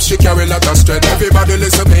top, she carry lot of strength. Everybody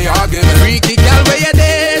listen me again. Freaky girl where you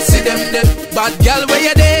there? See them there. Bad girl where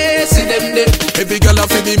you there? See them there. Every girl have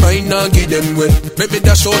to be mine and give them way. Make me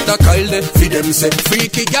dash out the Kyle there. For them say,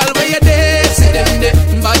 freaky girl where you there? See them there.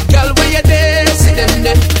 Bad girl where you there? See them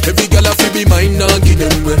there. Every girl have to be mine and give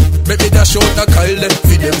them way. Make me dash out the Kyle there.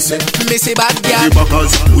 For them say, me say bad girl. The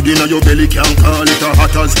backers, hood inna your belly can't call it a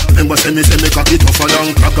hatters. Remember say me cock it tougher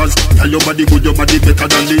than crackers. Tell your body good, your body better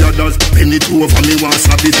than the others. Penny two over me want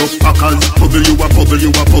slap it up packers. Bubble you a bubble,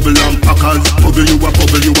 you a bubble and packers. Bubble you a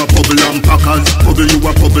bubble, you a bubble and packers. Bubble you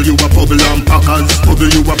a bubble, you a bubble and packers. Bubble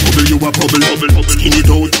you a bubble, you a bubble. Skin it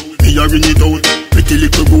out, me a ring it out. Pretty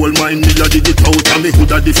little gold mine, me a dig it out. And me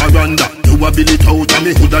hood a the veranda. You a bill it out, and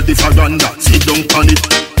me hood a the veranda. Sit down on it.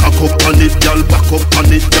 Back up on it, girl, back up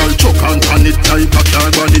on it, girl. Choke on it, like a car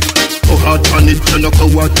on it. Go hard on it, you know go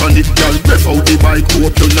hard on it, girl. Breath out the bike,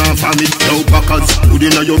 hope you not vomit. Now backers, hood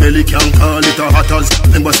inna your belly can't call it a hatters.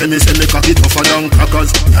 Remember say me cock it tougher than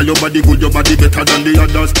crackers. Tell your body good, your body better than the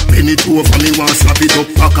others. Penny two over me want slap it up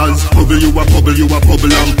packers. Bubble you a bubble, you a bubble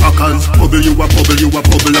and packers. Bubble you a bubble, you a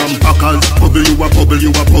bubble and packers. Bubble you a bubble, you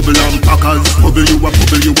a bubble and packers. Bubble you a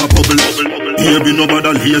bubble, you a bubble. Here be no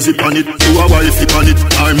bother lazy pan it. You a wifey pan it.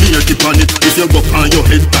 Me a tip on it. If you go on your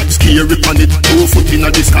head, that's scary on it. 2 foot in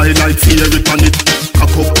the sky like fairy on it.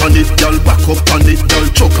 Cock up on it, girl, back up on it, girl,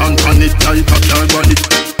 choke on it like a car on it.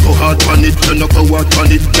 Go hard on it, you know go hard on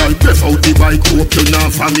it, girl, breath out the bike, hope you not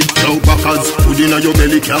vomit. Now backers, food in your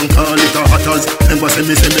belly can't call it a hatters. Remember say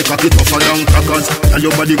me cock it tougher than crackers. Tell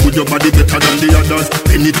your body good, your body better than the others.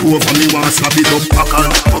 Penny two over me want slap it up packers.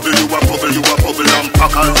 Bubble you a bubble, you a bubble and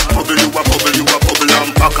packers. Bubble you a bubble, you a bubble and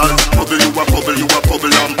packers. Bubble you a bubble, you a bubble.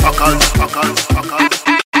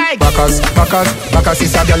 Backers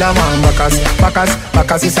is a gyal a man.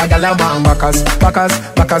 Backers is a gyal a man.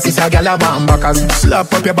 Backers is a gyal a man. Backers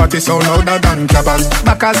slap up your body so louder than clappers.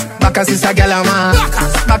 Backers is a gyal a man.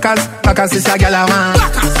 Backers is a gyal a man.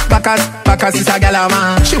 Backers is a gyal a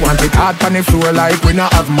man. She want it hard on the floor like we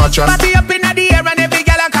not have mattress. Body up inna the air and every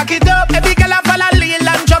gyal a cock it up. Every gyal a follow lean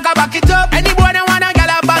and jog a back it up. Any boy that wanna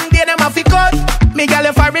gyal a bang, they them a fi cut. Me gyal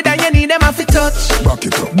a fire and you need them a fi touch. Back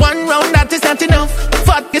it up. One round that is not enough.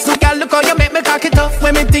 Fuck this so girl, look how you make me cock it off.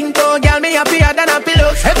 When me think oh girl, me happier than a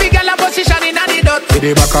pillow. Every girl a position in a the dot. With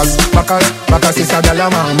the backers is a gyal a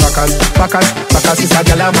man. Backers is a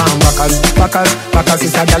gyal a man. Backers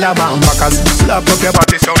is a gyal a man. Backers slap up your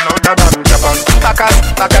body so louder than clappers.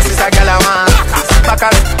 Backers is a gyal a man.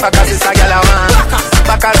 Backers is a gyal a man.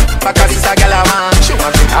 Backers is a gyal a man. She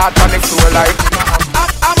want it hard on the floor like.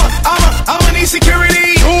 I'm an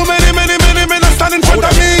security. Too many men are standing in front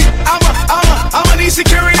of me. I'm an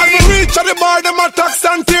security. As we reach at the bar, them attacks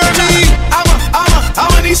and tear me.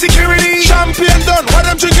 I'm an security. Champion done. Why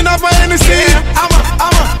them drinking off my Hennessy?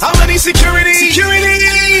 I'm an security.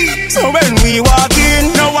 So when we walk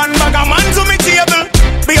in, no one bag a man to me table.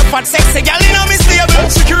 Be a fat sexy girl in a me stable.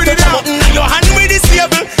 Security down. Button in your hand with this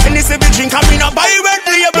table. And this every drink I'm in a buy red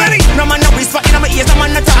label. No man no whisper in my ears, no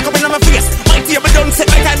man no talk up in my face. My table don't sit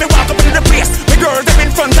by time me walk up in the place. The girls them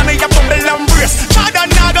in front of me a bubble and brace. Jordan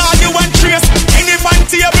Naga you want trace. Any fan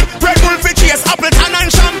table, Red Bull for chase. Appleton and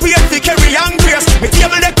champagne for carry and grace. My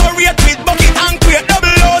table decorate with bucket and crate.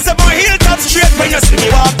 007 hilltop straight when you see me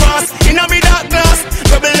walk past. In a me dark glass.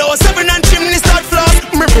 007 and chimney start floss.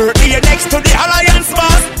 Me birthday next to the Alliance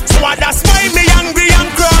boss. So that's why me angry and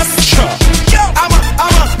cross. Sure.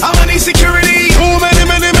 I'm an insecurity. Too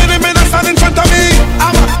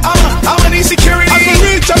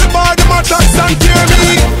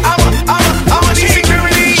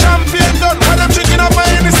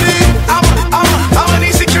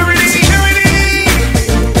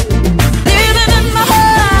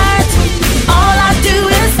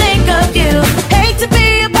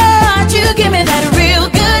you give me that real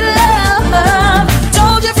good love.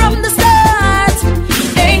 Told you from the start,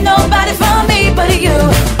 ain't nobody for me but you.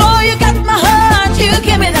 Boy, you got my heart, you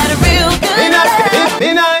give me that real good love.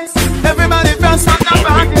 Be nice, everybody feels like a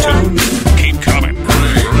party. Keep coming.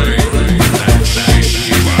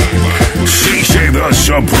 Sisse the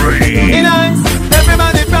Supreme. Be nice,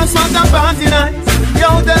 everybody feels like a party night.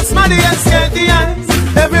 Yo, that's money and skate the eyes.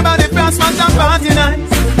 Everybody feels like a party night.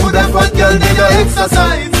 Put a fat girl in your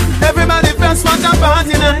exercise. Everybody feels like a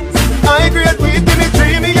party night. I great weed, give me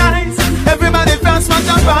dreamy eyes. Everybody feels like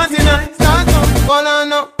a party night. Start up, all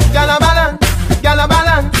on up, gyal a balance, gyal a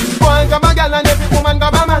balance. Boy grab a gyal and every woman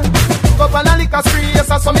grab a man. Couple of liquor spree, yes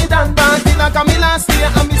I saw me done. Party like a me last year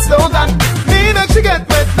and me slow down. Me make she get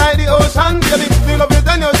wet like the ocean. Baby, me love you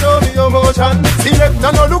then you show me your motion. Select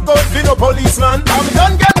and no look out for no policeman. I'm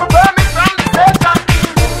done get my permit from the station.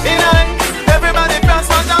 Be nice, everybody feels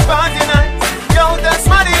like a party night. Yo, that's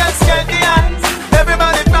money and skate the eyes.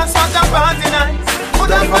 Everybody feels like a party night.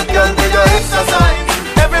 Put a fat girl to your exercise.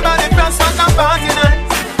 Everybody feels like a party night.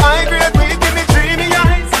 I great weed, give me dreamy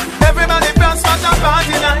eyes. Everybody feels like a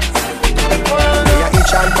party night. Yeah,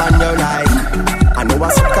 each and pan your like. I know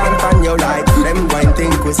what's can pan your like. Them going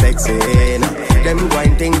think we sexy. Them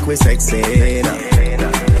going think we sexy.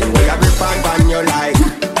 The way I grip and pan your like.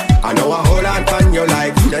 I know a whole lot pan your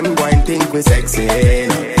like. Them going think we sexy.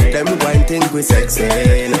 Them going think we sexy.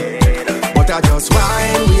 But I just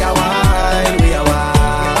whine, we are whine, we are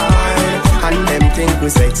whine. And them think we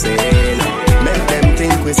sexy. Make them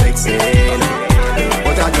think we sexy.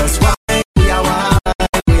 But I just whine, we are whine,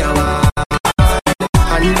 we are whine.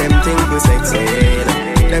 And them think we sexy.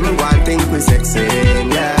 Them one think we sexy.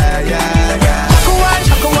 Yeah, yeah, yeah. Shaka wine,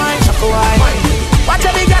 shaka wine, shaka wine. Watch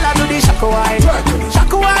a big girl do the shaka wine.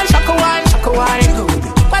 Shaka wine, shaka wine, shaka wine.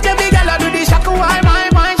 Watch a big girl do the shaka wine, my.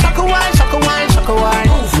 Shaka wine, shaka wine, shaka wine.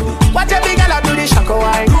 Watch a big girl do the shaka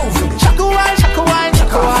wine. Shaka wine, shaka wine,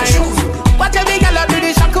 shaka wine. Watch a big girl do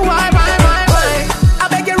the shaka wine, my. I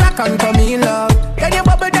beg you rock on to me, love. Then you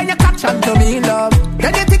bubble, then you catch on to me, love.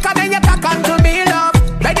 Then you thicker, then you cock on to me, love.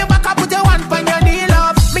 Then you back up, put your one on your knee,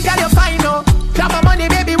 love. Me girl, you fine, oh. Drop my money,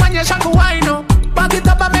 baby, when you shaka wine, oh. Back it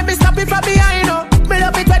up and make me stop it from behind, oh. Me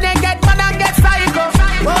love it when they get mad and get psycho.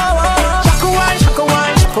 Whoa, whoa. Shaka wine, shaka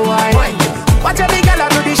wine, shaka wine. Watch a big girl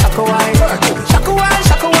do the shaka wine. Shaka wine,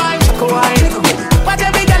 shaka wine, shaka wine. Watch a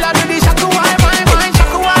big girl do the shaka wine, my.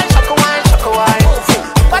 Shaka wine, shaka wine, shaka wine.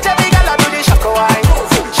 Watch a big girl do the shaka wine.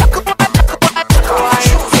 Shaka wine, shaka wine, shaka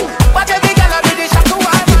wine. Watch a big girl do the shaka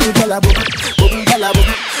wine. Bubble gala bubble, bubble gala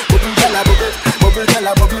bubble, bubble gala bubble, bubble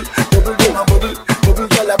gala bubble, bubble gala bubble, bubble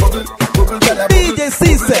gala bubble, bubble gala bubble. DJ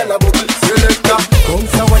Sisse. Selector, come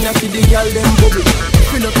so when you see the girl them bubble.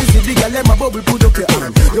 Feel up to see the girl them a bubble, put up your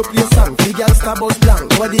hand. You play song, the girl star bus blank.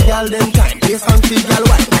 What the girl them time, play song, the girl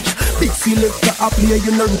white. Big selector a play,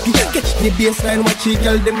 you know rookie. Catch the baseline, watch the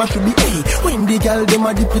girl them a should be. Hey, when the girl them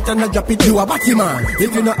a dip it and a drop it, you a batty man.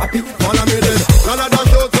 If you not happy, follow me then. None of that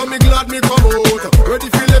show, so me glad me come out. Ready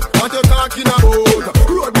for lift, what you talking about?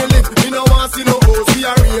 Road me lift, me no want see no host. We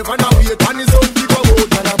a rave and a wait, and it's on to come out.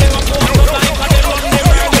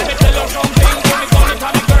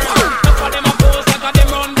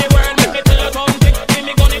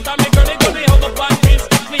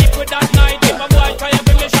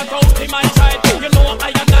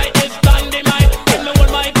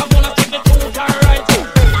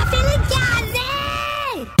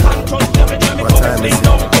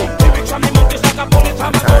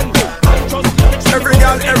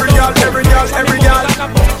 Every girl.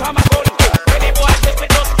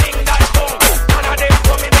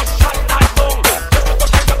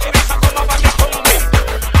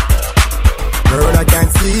 Girl, I can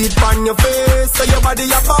see it on your face, so your body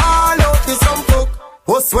a fall out to some fuck.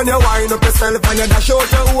 What's when you wind up yourself and you dash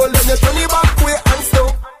out your hole, then you turn it back way and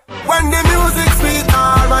stuff. When the music sweet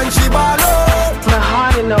her and she ball out. My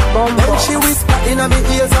heart in a bumble. Then she whisper in my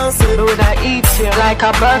ears and say, would I eat you like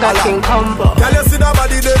a Burger King combo? Girl, you see that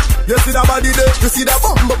body there, you see that body there. You see that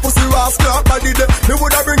bumbo pussy rascal body there. Me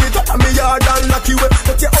woulda bring it up in me yard and lock you up.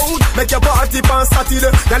 Take you out, make your party on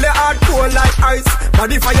Saturday. Girl, you hard cold like ice,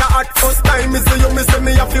 body fire hot. First time me see you, me say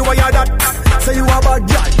me have to wire that. Say you a bad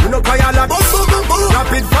girl, you no cry a lot.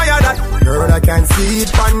 Rapid fire that. Girl, I can see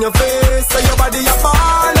it on your face, so your body a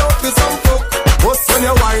fall out with some fuck. What's when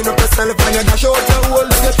you wind up yourself and you dash out your hole,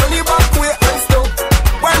 then you turn it back way and stuff.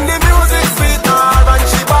 When the music sweet her and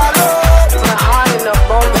she ball out. My heart in a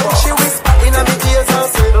bumble. She whisper in my ears and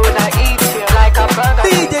say, would I eat you like a Burger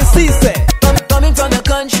King? DJ Sisse. Coming from the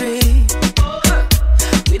country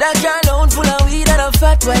with a car load full of weed and a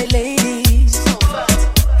fat white lady.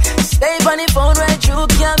 Stay on the phone right through,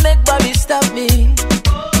 can't make Bobby stop me.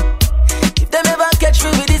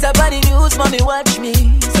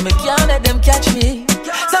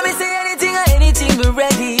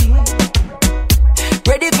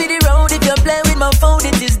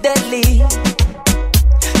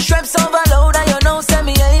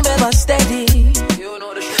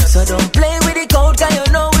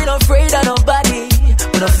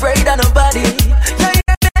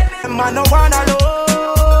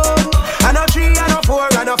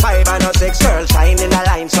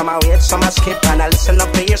 skip and I listen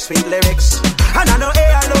up to your sweet lyrics. And I know A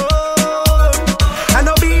alone, I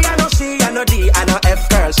know B, I know C, I know D, I know F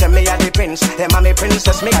girls. Say me a the prince, them a me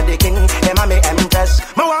princess, me a the king, them a me empress.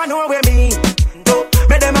 Me want know where me do,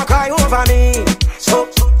 make them a cry over me. So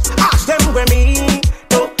ask them where me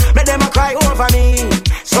do, make them a cry over me.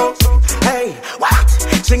 So hey, what?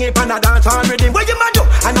 Sing it on a dance hall rhythm. What you man do?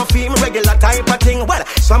 I know feel regular type of thing. Well,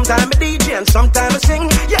 sometimes I DJ and sometimes I sing.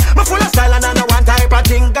 Yeah, me full of style and I know one type of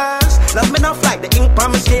thing. Girls, love me enough like the ink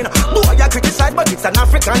on my skin. Boy, you criticize, but it's an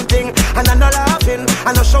African thing. And I'm not laughing,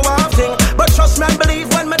 I know show off thing. But trust me and believe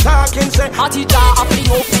when me talking. Say, Atija, I feel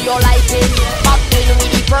hope for your liking. Back then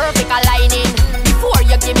with the perfect aligning. Before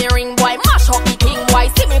you give me ring, boy, mash up the king, boy.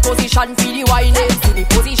 See me position, feel the whining. See me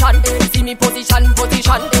position, see me position,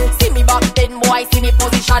 position. See me back then, boy, see me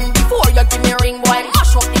position. Before you give me ring, boy,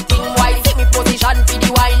 mash up the king, boy. See me position, feel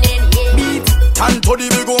the whining. Yeah. Beat, tan to the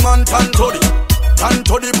big woman, tan to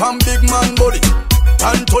the pan big man body.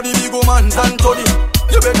 Tan to the big woman, tan to the.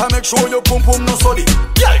 You better make sure your pum pum no solid.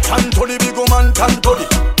 Yeah, tan to the big woman, tan to the.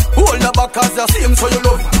 Hold the back as you see him so you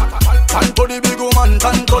love it. Tan to the big woman,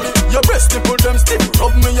 tan to the. Your breast nipple them stiff,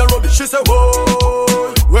 rub me your rubbish. She say,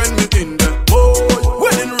 whoa, when me in there, whoa,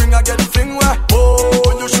 wedding ring I get fling where,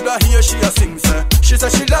 whoa, you shoulda hear she a sing say. She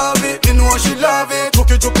say she love it, you know she love it.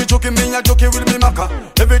 Juki, me a juki will be maka.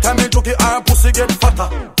 Every time me juki, her pussy get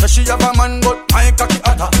fatter. Say she have a man but my cocky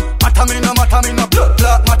hotter. Matter me no blood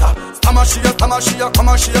clot matter. Stammer she a, come on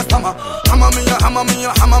she a stammer. Hammer me a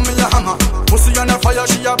hammer. Pussy on a fire,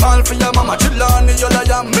 she a ball for your mama. Chill on the yellow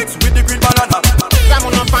yam mixed with the green banana. Ram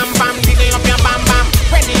on bam bam, dig up your bam bam.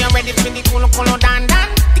 Ready for the cool dan dan.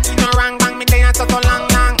 Tiki no rang bang, me day so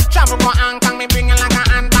long. Travel for Hong me bring you like a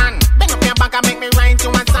handband. Bend up your back and make me ride to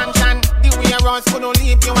a sanction. The way Ross couldn't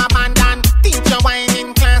leave you abandon. Teach your wine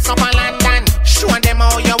in class up a London. Show them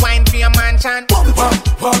how you wine for your mansion.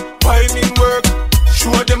 Whining work.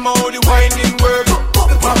 Show them how the whining work.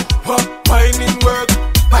 Whining work.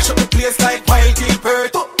 Mash up the place like Wild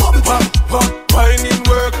Gilbert. Whining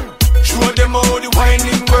work. Show them how the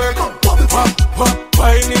whining work.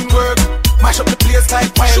 Whining work. Mash up the place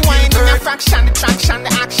like Wild Gilbert. She whine in a fraction, the traction, the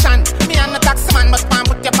action. Me and the taxi man must man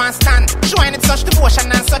put your pants stand. She whine in such devotion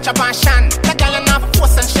and such a passion. The girl in her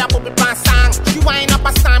force and she a bubble pants song. She whine up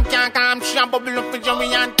a storm, can't calm. She a bubble up with Joey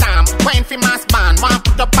and Tom. Whine for mass band, want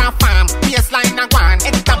put up a farm. Baseline a guan,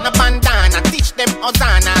 edit up the bandana. Teach them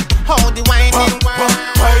Hosanna, how the whining work.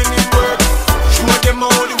 Whining work. Show them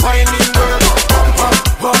how the whining work.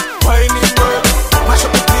 Whining work. Mash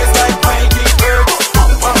up the place like Wild Gilbert.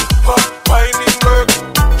 Whining work.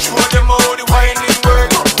 Show them how the whining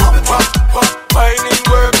work. Whining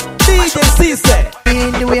work. DJ Sisse.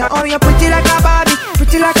 In the way how you pretty like a Barbie,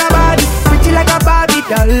 pretty like a Barbie, pretty like a Barbie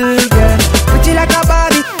doll, yeah. Pretty like a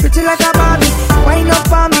Barbie, pretty like a Barbie. Wind up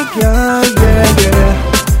for me, girl, yeah.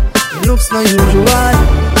 It looks not usual,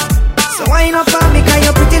 so wind up for me, 'cause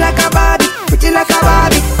you're pretty like a Barbie, pretty like a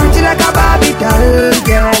Barbie, pretty like a Barbie doll,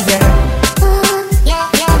 yeah.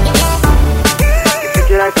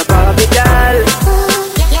 Pretty like a Barbie doll.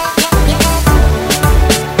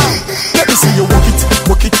 Let me see you walk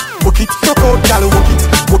it, talk out, girl, walk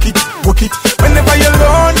it. Whenever you're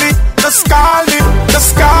lonely, just call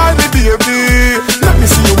me, baby. Let me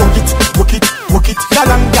see you walk it,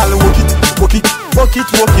 girl and girl, walk it,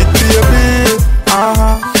 baby.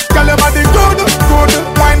 Girl, your body good,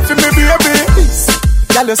 wine for me, baby.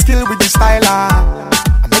 Girl, your skill with the style,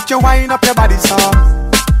 I make you wind up your body, so.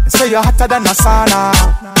 Say you're hotter than a sauna.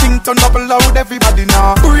 Think turn up loud, everybody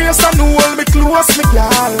now. Brace and hold me close, me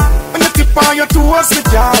girl. When you tip on your toes, me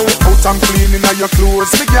girl. Out and cleaning all your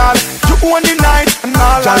clothes, me girl. You own the night and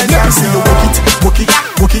all night. Let me see you walk it.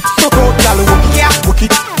 Talk out, girl, walk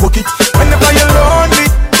it. Whenever you're lonely,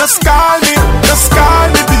 just call me,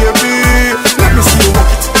 baby. Let me see you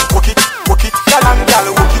walk it. Girl and girl,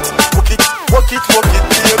 walk it,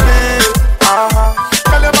 baby.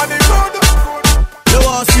 Girl, your body good.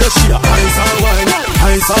 She a ice and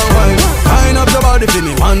wine. Wind up your body for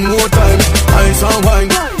me one more time. Ice and wine,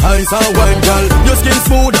 girl. Your skin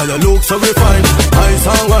smooth and your look so refined. Ice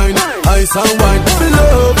and wine. Me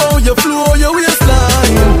love how you flow your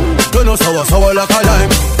waistline. You know sour like a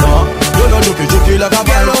lime. No, you know juky like a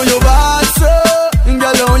girl on your bad so.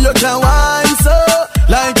 Girl on you can wine so.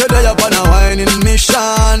 Like you're there upon a whining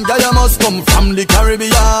mission. Girl you must come from the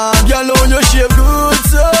Caribbean. Girl on you shape good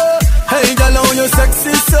so. Hey, girl, how you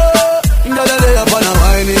sexy so. Girl, lay up on a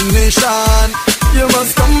whining nation. You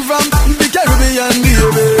must come from the Caribbean,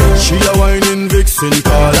 baby. She a whining vixen,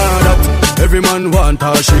 call her that. Every man want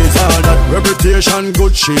her, she's all that. Reputation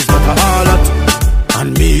good, she's not a all that.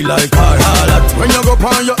 and me like her all that. When you go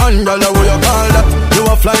on your hand, girl, what you call that? You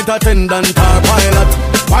a flight attendant or pilot.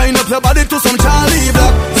 Wind up your body to some Charlie Black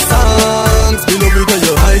songs. Me love it when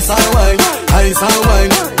you ice and wine, ice and wine.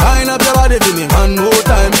 Wind up your body for me one more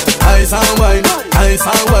time. Ice and wine,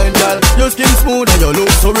 girl. Your skin smooth and your look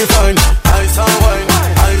so refined. Ice and wine,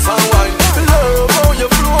 ice and wine. Love how you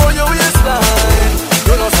flow your waistline.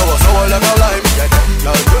 You know sour like a lime.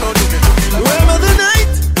 Girl, you know do it. Wherever the night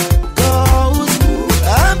goes,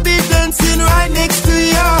 I'll be dancing right next to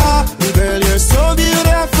you. Girl, you're so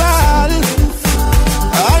beautiful.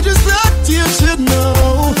 I just thought you should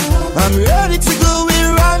know I'm ready to go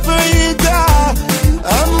and run for you, girl.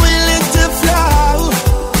 I'm willing to fly.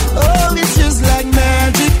 Oh, it's just like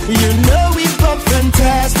magic. You know we both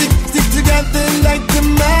fantastic. Stick together like the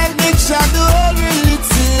magnet. Shot the whole world, it's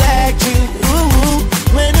electric. Ooh,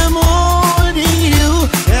 when I'm holding you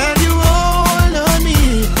and you hold on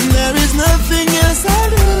me, there is nothing else I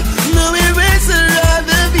do. No erase I'd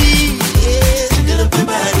rather be. Yeah, jiggle up your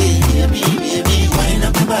body, baby, wind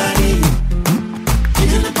up your body.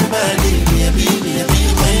 Jiggle up your body, baby,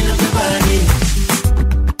 wind up your body.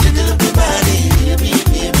 Jiggle up your body,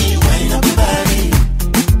 baby, wind up your body.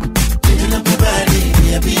 Jiggle up your body,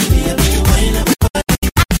 baby, wind up your body.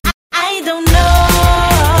 I don't know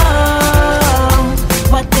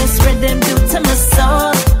what this rhythm do to my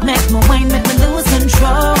soul. Make me wine, make me lose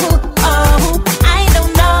control. Oh, I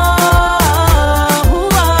don't know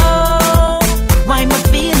why my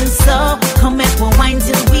feeling so. Come make me wine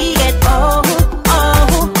till we get old.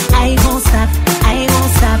 Oh, I won't stop,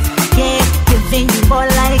 yeah, giving you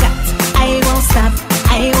all I got. I won't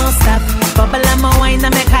stop, bubble on my wine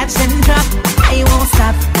and me catch and drop. I won't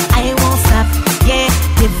stop, yeah,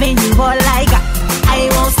 giving you all I got. I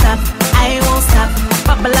won't stop,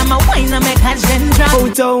 bubble on my wine and me catch and drop.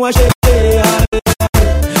 Out on wash it,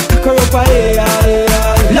 cock her up a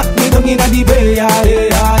lock me down in the bay,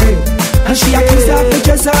 and she accused of the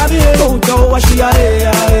dress of me. Out on wash it,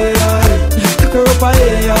 cock her up a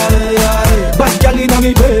bad girl inna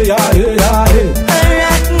me bay,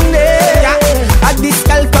 at this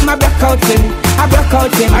girl come a black out him.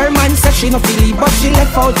 Her man said she no feel it, but she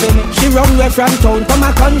left out him. She run away from town, come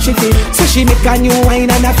a country feel. So she make a new wine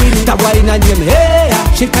and a feel. That wine and him, hey.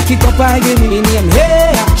 She cock it up and give me name,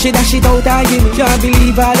 hey. She dash it out and give me. Can't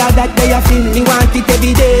believe all of that they a feel. Me want it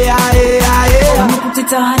every day, When you put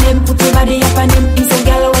it on him, put your body up on him. He said,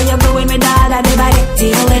 girl, where you going with all of the body?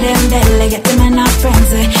 Deal with them, delegate them and not friends.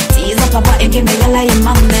 Tease up about him, give me all of your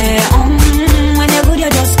money. When you're good, you're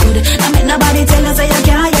just good. I make nobody tell us that you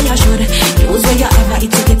can't, yeah, you should. Use where you ever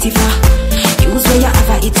eat to get it far. Use where you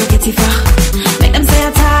ever eat to get it far. Make them say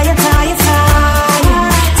you're tired. Not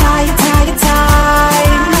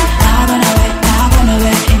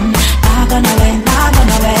gonna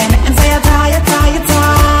wait. Make them say you're tired.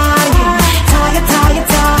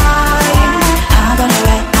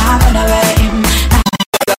 Not gonna wait.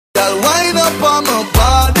 Girl, wind up on my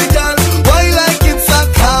body, girl. Why like it's a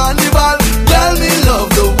carnival? Girl, me love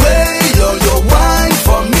the way you wine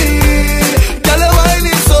for me. Girl, your wine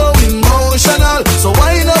is so emotional. So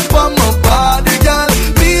wind up on my body, girl.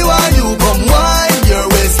 Me while you come wine your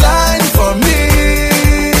waistline for me.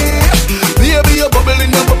 Baby, you're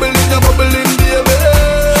bubbling, baby.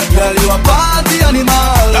 Girl, you a party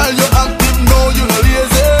animal. Girl, you active, no, you no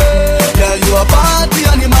lazy. Girl, you a party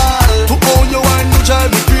animal. To own your wine, you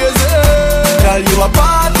drive me crazy. Girl, you a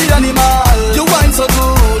party animal. You wine so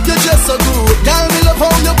good, you dress so good. Girl, me love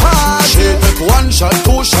how you party. She take 1 shot,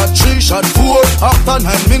 2 shot, 3 shot, 4. After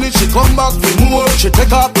 9 minutes, she come back with more. She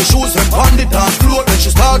take off the shoes and pound it on floor. Then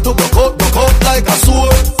she start to broke out like a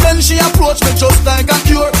sword. Then she approach me just like a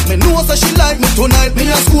cure. Me know that she like me tonight,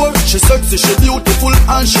 me a score. She sexy, she beautiful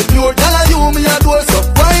and she pure. Girl, you me adore, so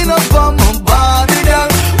wind up on my body, girl.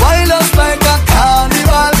 Wind up like a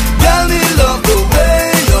carnival. Girl, me love the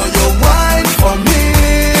way you wine for me.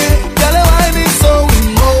 Girl, your wine is so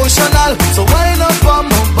emotional. So wind up on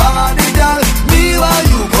my body, girl. Me while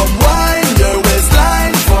you come wine your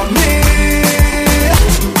waistline for me.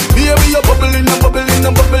 Baby, you're bubbling, baby.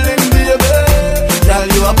 Girl,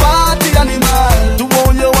 you a party animal. To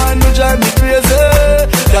own your wine, you drive me crazy.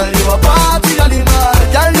 Girl, you a party animal.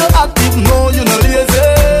 Girl, you active, no, you no lazy.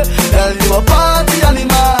 Girl, you a party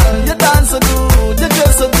animal. You dance so good, you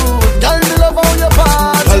dress so good. Girl, me love how you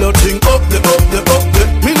party. Girl, you think up the.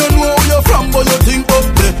 Me don't know where you're from, but you think up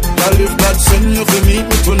the. Girl, if God send you to meet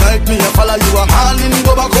me tonight, me a follow you a hand in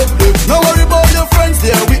go back up the. No worry about your friends,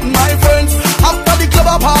 they're with my friends. After the club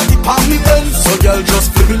a party, palm me then. So girl,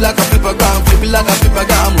 just flip it like a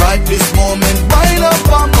flippergram, right this moment. Wind up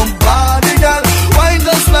on my body, girl. Wind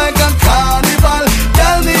just like a carnival.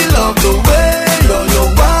 Girl, me love the way you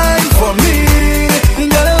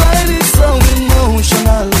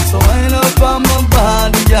for my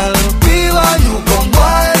body, girl. Feel how you come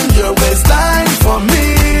wind your waistline for me.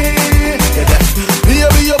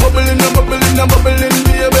 Baby, you're bubbling,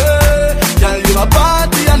 baby. Girl, you a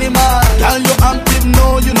party animal. Girl, you active, no,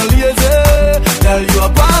 you no lazy. Girl, you a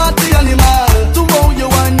party animal.